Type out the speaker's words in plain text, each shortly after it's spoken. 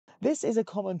This is a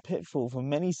common pitfall for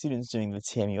many students doing the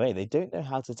TMUA. They don't know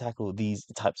how to tackle these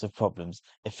types of problems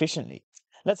efficiently.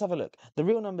 Let's have a look. The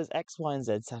real numbers x, y, and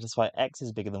z satisfy x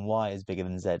is bigger than y is bigger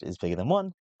than z is bigger than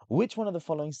 1. Which one of the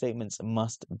following statements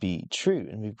must be true?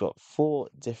 And we've got 4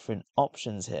 different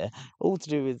options here, all to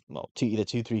do with, well, either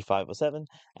 2, 3, 5, or 7,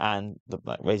 and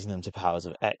raising them to powers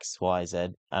of x, y, z,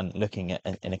 and looking at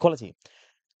an inequality.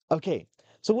 Okay,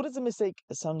 so what is the mistake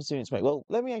some students make? Well,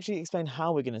 let me actually explain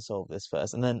how we're going to solve this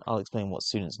first, and then I'll explain what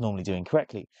students normally do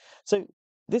incorrectly. So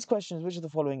this question is, which of the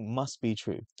following must be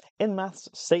true? In maths,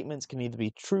 statements can either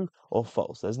be true or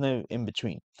false. There's no in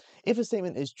between. If a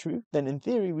statement is true, then in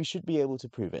theory, we should be able to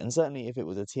prove it. And certainly if it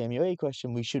was a TMUA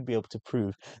question, we should be able to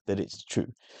prove that it's true.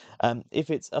 If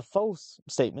it's a false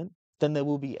statement, then there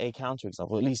will be a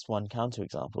counterexample, at least one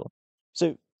counterexample.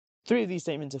 So 3 of these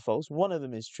statements are false, 1 of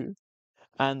them is true.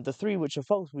 And the 3 which are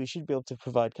false, we should be able to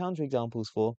provide counterexamples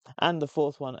for. And the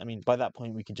 4th one, I mean, by that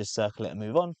point, we could just circle it and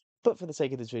move on. But for the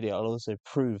sake of this video, I'll also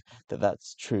prove that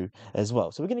that's true as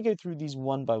well. So we're going to go through these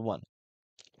one by one.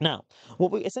 Now,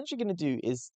 what we're essentially going to do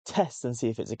is test and see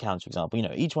if it's a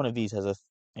counterexample. Each one of these has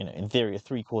in theory, a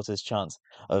 3/4 chance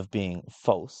of being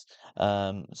false.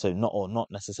 So not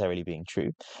necessarily being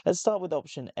true. Let's start with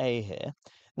option A here.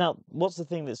 Now, what's the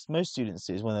thing that most students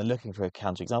do is when they're looking for a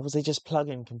counterexample, is they just plug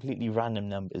in completely random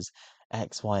numbers,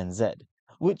 x, y, and z,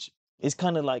 which is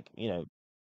kind of like,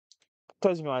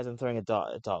 closing your eyes and throwing a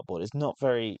dartboard is not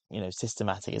very,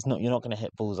 systematic. You're not going to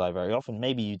hit bullseye very often.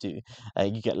 Maybe you do.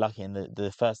 You get lucky, and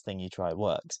the first thing you try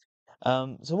works.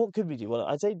 So what could we do? Well,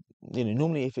 I'd say,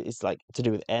 normally if it's like to do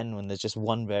with n, when there's just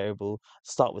one variable,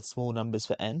 start with small numbers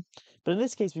for n. But in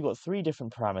this case, we've got 3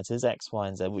 different parameters, x, y,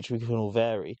 and z, which we can all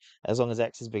vary as long as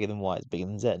x is bigger than y is bigger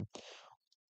than z.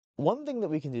 One thing that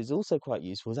we can do is also quite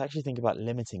useful is actually think about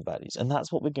limiting values, and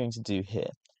that's what we're going to do here.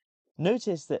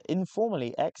 Notice that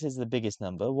informally, x is the biggest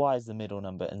number, y is the middle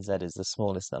number, and z is the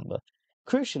smallest number.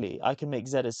 Crucially, I can make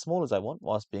z as small as I want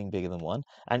whilst being bigger than 1,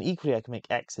 and equally I can make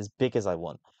x as big as I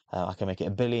want. I can make it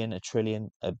a billion, a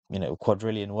trillion, a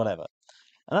quadrillion, whatever.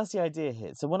 And that's the idea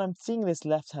here. So when I'm seeing this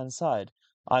left-hand side,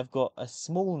 I've got a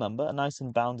small number, a nice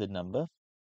and bounded number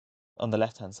on the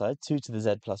left-hand side. 2 to the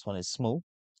z plus 1 is small,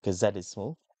 because z is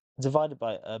small, divided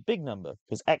by a big number,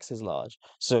 because x is large.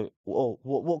 So, or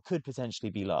what could potentially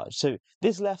be large? So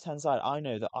this left-hand side, I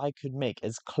know that I could make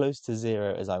as close to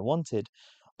 0 as I wanted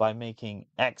by making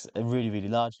x a really, really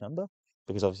large number,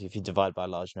 because obviously if you divide by a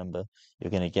large number,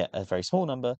 you're going to get a very small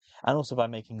number, and also by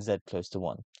making z close to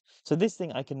 1. So this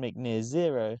thing I can make near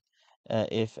 0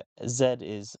 if z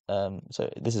is, so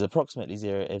this is approximately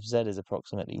 0 if z is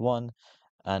approximately 1,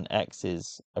 and x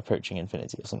is approaching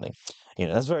infinity or something.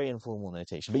 That's very informal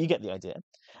notation, but you get the idea.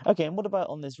 Okay, and what about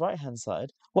on this right-hand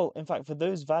side? Well, in fact, for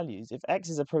those values, if x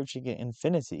is approaching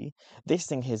infinity, this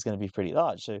thing here is going to be pretty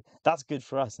large. So that's good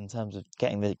for us in terms of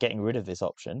getting rid of this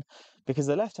option, because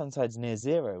the left-hand side is near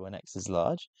 0 when x is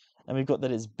large, and we've got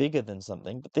that it's bigger than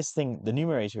something, but this thing, the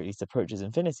numerator at least, approaches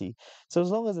infinity. So as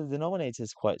long as the denominator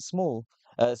is quite small,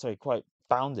 quite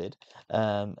bounded,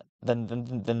 then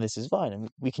this is fine. And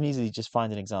we can easily just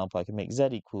find an example. I can make z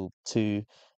equal 2,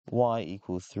 y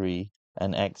equal 3,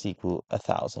 and x equal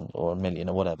 1,000 or 1,000,000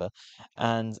 or whatever.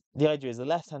 And the idea is the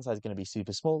left-hand side is going to be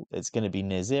super small. It's going to be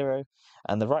near 0.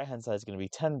 And the right-hand side is going to be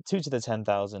 2 to the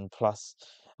 10,000 plus,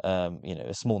 a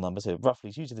small number. So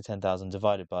roughly 2 to the 10,000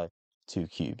 divided by 2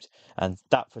 cubed. And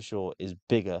that for sure is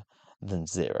bigger than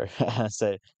 0.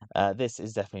 So this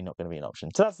is definitely not going to be an option.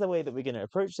 So that's the way that we're going to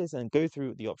approach this and go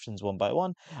through the options one by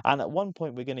one. And at one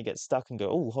point, we're going to get stuck and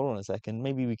go, oh, hold on a second,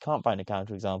 maybe we can't find a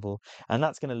counterexample. And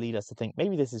that's going to lead us to think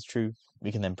maybe this is true.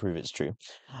 We can then prove it's true.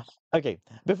 Okay,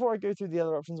 before I go through the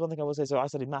other options, one thing I will say, so I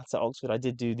studied maths at Oxford. I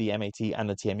did do the MAT and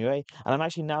the TMUA, and I'm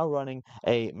actually now running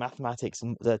a mathematics,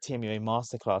 the TMUA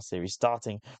masterclass series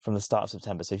starting from the start of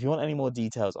September. So if you want any more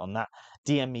details on that,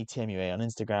 DM me TMUA on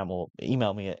Instagram or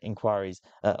email me at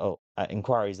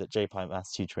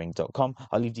inquiries@jpimathstutoring.com.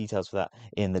 I'll leave details for that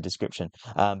in the description.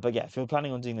 But yeah, if you're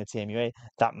planning on doing the TMUA,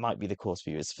 that might be the course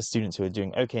for you. It's for students who are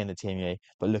doing okay in the TMUA,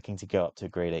 but looking to go up to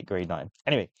grade 8, grade 9.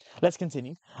 Anyway, let's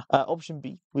continue. Option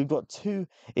B, we've got 2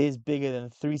 is bigger than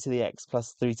 3 to the x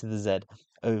plus 3 to the z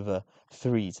over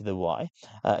 3 to the y.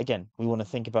 Again, we want to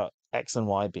think about x and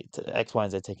y, x, y,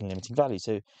 and z taking limiting values.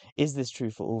 So is this true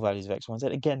for all values of x, y, and z?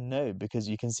 Again, no, because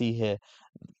you can see here,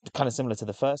 kind of similar to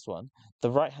the first one,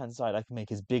 the right-hand side I can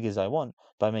make as big as I want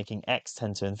by making x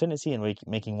tend to infinity and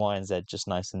making y and z just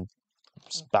nice and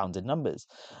bounded numbers.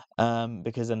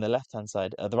 Because then the right-hand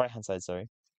side,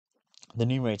 the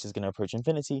numerator is going to approach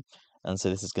infinity, and so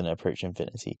this is going to approach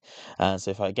infinity.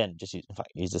 So if I again just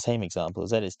use the same example,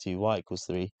 z is 2, y equals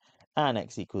 3, and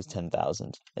x equals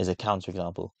 10,000 is a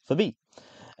counterexample for B.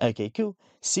 Okay, cool.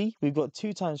 C, we've got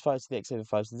 2 times 5 to the x over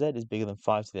 5 to the z is bigger than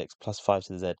 5 to the x plus 5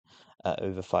 to the z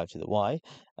over 5 to the y.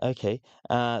 Okay,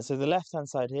 so the left-hand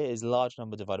side here is large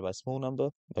number divided by small number.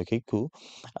 Okay, cool.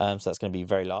 So that's going to be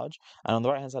very large. And on the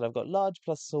right-hand side, I've got large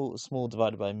plus small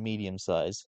divided by medium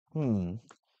size.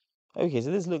 Okay,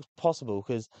 so this looks possible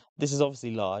because this is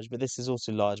obviously large, but this is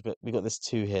also large, but we've got this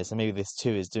 2 here, so maybe this 2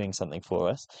 is doing something for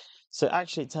us. So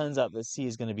actually, it turns out that C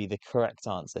is going to be the correct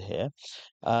answer here.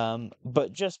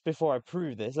 But just before I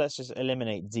prove this, let's just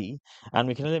eliminate D. And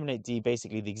we can eliminate D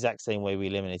basically the exact same way we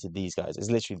eliminated these guys. It's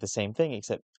literally the same thing,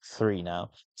 except 3 now.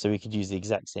 So we could use the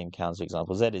exact same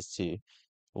counterexample. Z is 2.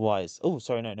 Y is... Oh,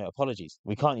 sorry, no, apologies.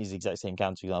 We can't use the exact same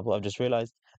counterexample. I've just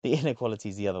realized the inequality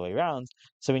is the other way around.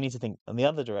 So we need to think in the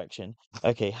other direction.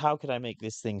 Okay, how could I make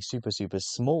this thing super, super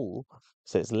small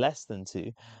so it's less than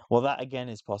 2? Well, that again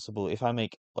is possible if I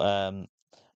make so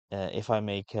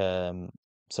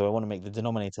I want to make the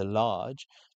denominator large,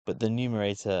 but the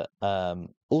numerator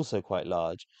also quite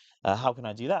large. How can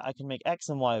I do that? I can make x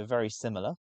and y very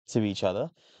similar to each other.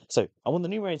 So I want the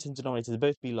numerator and denominator to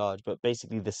both be large, but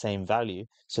basically the same value,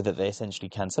 so that they essentially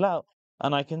cancel out.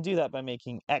 And I can do that by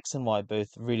making x and y both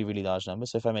really, really large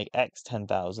numbers. So if I make x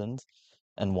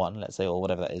 10,001, let's say, or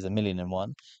whatever that is,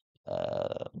 1,000,001,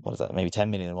 what is that? Maybe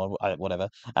 10,000,001, whatever.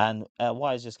 And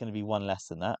y is just going to be 1 less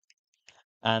than that.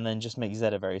 And then just make z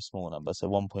a very small number, so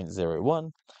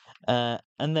 1.01.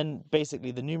 And then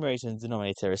basically the numerator and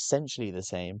denominator are essentially the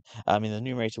same. I mean, the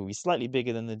numerator will be slightly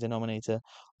bigger than the denominator,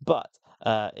 but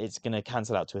it's going to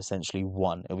cancel out to essentially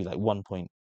 1. It'll be like 1.1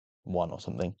 or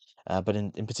something. But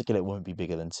in particular, it won't be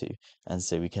bigger than 2. And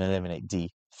so we can eliminate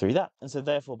D through that. And so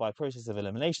therefore, by process of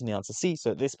elimination, the answer is C.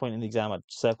 So at this point in the exam, I'd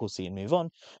circle C and move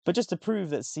on. But just to prove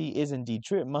that C is indeed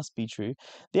true, it must be true.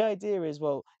 The idea is,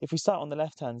 well, if we start on the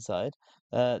left-hand side,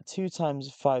 2 times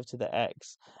 5 to the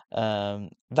x,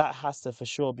 that has to for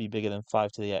sure be bigger than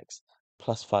 5 to the x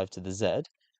plus 5 to the z,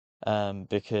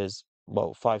 because,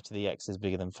 well, 5 to the x is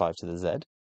bigger than 5 to the z.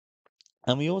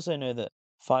 And we also know that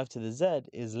 5 to the z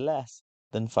is less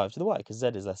than 5 to the y, because z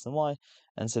is less than y,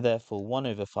 and so therefore 1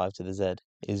 over 5 to the z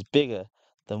is bigger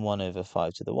than 1 over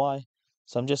 5 to the y.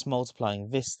 So I'm just multiplying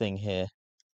this thing here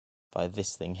by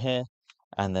this thing here,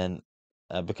 and then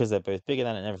because they're both bigger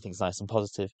than and everything's nice and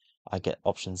positive, I get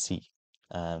option C,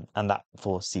 and that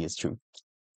for C is true.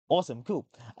 Awesome, cool.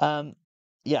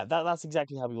 Yeah, that's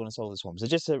exactly how we want to solve this problem. So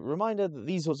just a reminder that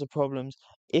these sorts of problems,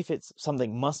 if it's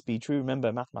something must be true, remember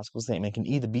a mathematical statement can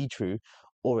either be true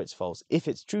or it's false. If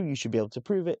it's true, you should be able to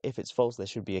prove it. If it's false, there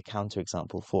should be a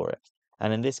counterexample for it.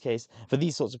 And in this case, for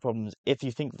these sorts of problems, if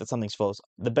you think that something's false,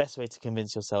 the best way to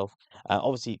convince yourself,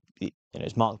 obviously,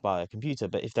 it's marked by a computer,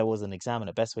 but if there was an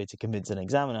examiner, best way to convince an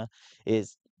examiner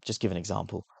is just give an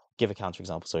example. Give a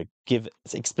counterexample, sorry, give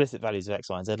explicit values of x,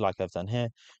 y, and z like I've done here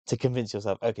to convince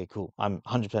yourself, okay, cool, I'm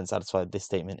 100% satisfied this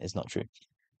statement is not true.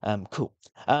 Cool.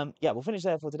 Yeah, we'll finish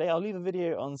there for today. I'll leave a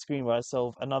video on the screen where I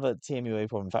solve another TMUA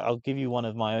problem. In fact, I'll give you one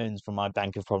of my own from my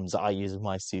bank of problems that I use with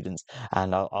my students,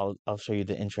 and I'll show you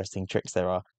the interesting tricks there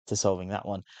are to solving that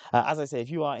one. As I say, if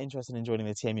you are interested in joining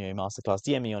the TMUA masterclass,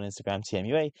 DM me on Instagram,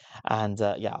 TMUA, and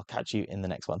yeah, I'll catch you in the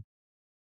next one.